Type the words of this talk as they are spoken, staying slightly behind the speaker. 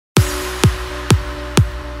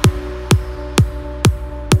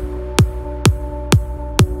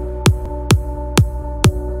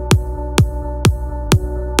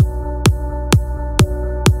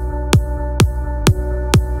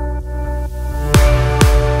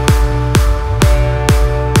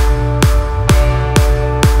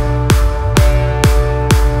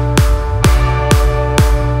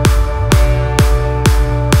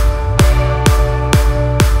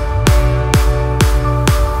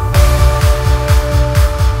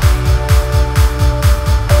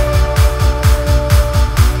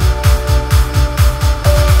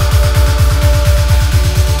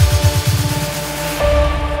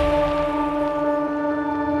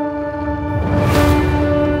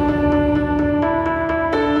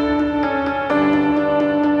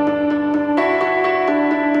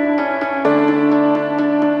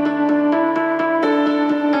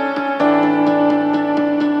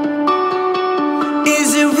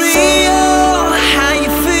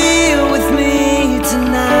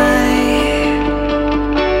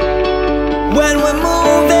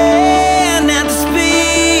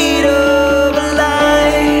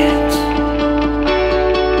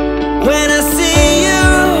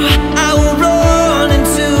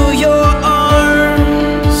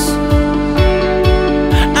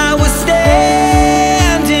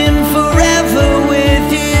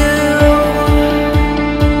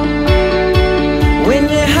when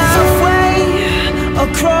you're halfway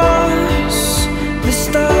across the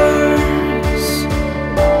stars,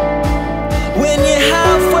 when you're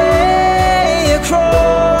halfway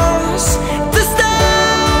across the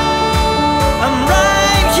stars, I'm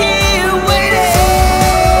right here waiting.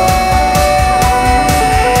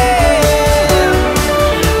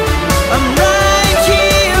 I'm right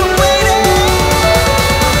here waiting,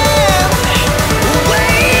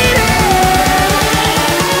 waiting.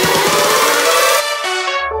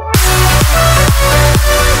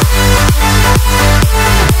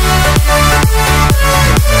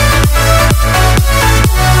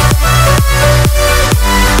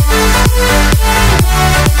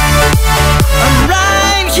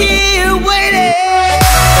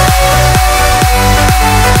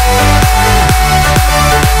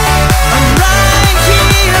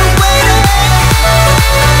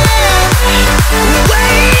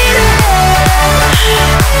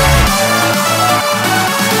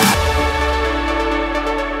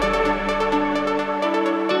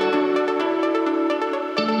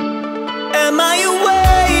 Am I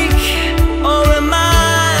awake, or am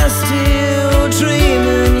I still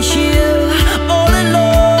dreaming here all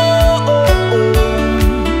alone,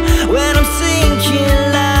 when I'm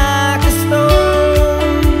sinking like a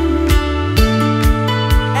stone,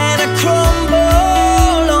 and I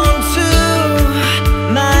crumble onto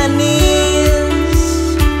my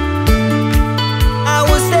knees? I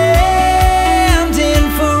was standing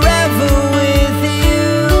forever with you,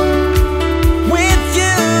 with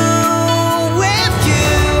you.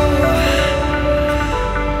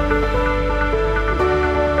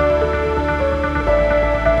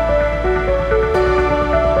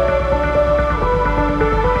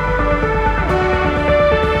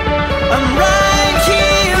 I'm right here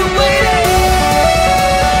waiting.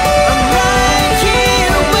 I'm right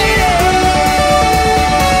here waiting.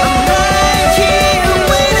 I'm right here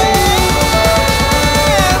waiting,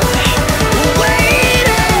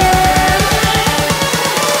 waiting.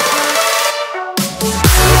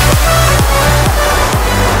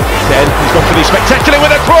 Then he's gone for the spectacular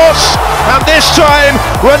with a cross, and this time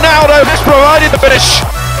Ronaldo has provided the finish.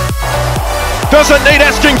 Doesn't need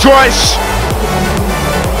asking twice.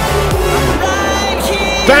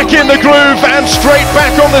 Back in the groove and straight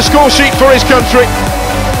back on the score sheet for his country.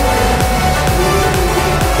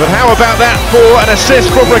 But how about that for an assist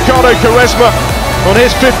from Ricardo Quaresma on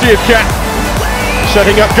his 50th cap,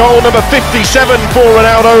 setting up goal number 57 for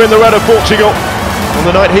Ronaldo in the red of Portugal on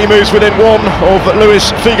the night he moves within one of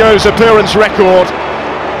Luis Figo's appearance record.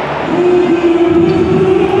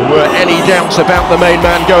 There were any doubts about the main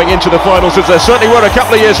man going into the finals, as there certainly were a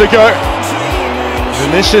couple of years ago.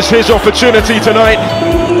 And this is his opportunity tonight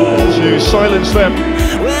to silence them.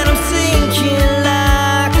 When I'm sinking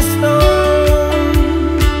like a stone,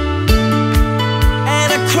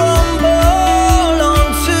 and I crumble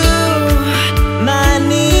onto my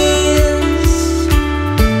knees,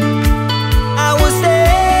 I was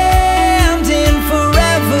standing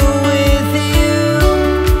forever with you,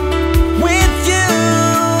 with you,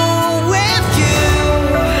 with you.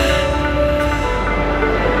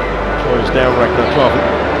 Closed down Ragnar Klavan.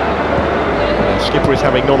 Skipper is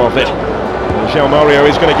having none of it. João Mario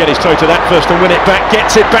is going to get his toe to that first and win it back.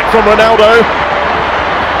 Gets it back from Ronaldo.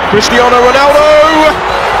 Cristiano Ronaldo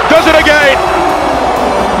does it again.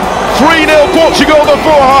 3-0 Portugal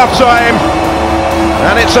before half-time.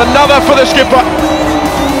 And it's another for the skipper.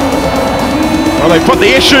 Well, they put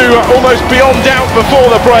the issue almost beyond doubt before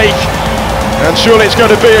the break. And surely it's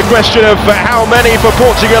going to be a question of how many for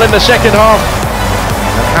Portugal in the second half.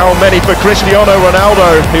 And how many for Cristiano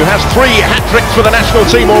Ronaldo, who has 3 hat-tricks for the national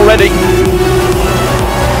team already.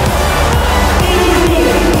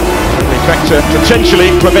 In fact,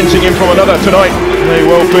 potentially preventing him from another tonight. May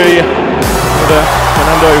well be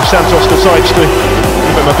Fernando Santos decides to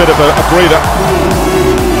give him a bit of a breather.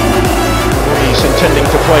 He's intending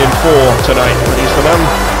to play in 4 tonight, but he's the man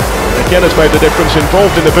that again has made the difference,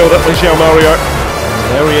 involved in the build-up with João Mario.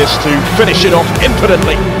 There he is to finish it off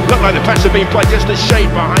impotently. Looked like the pass had been played just a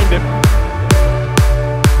shade behind him.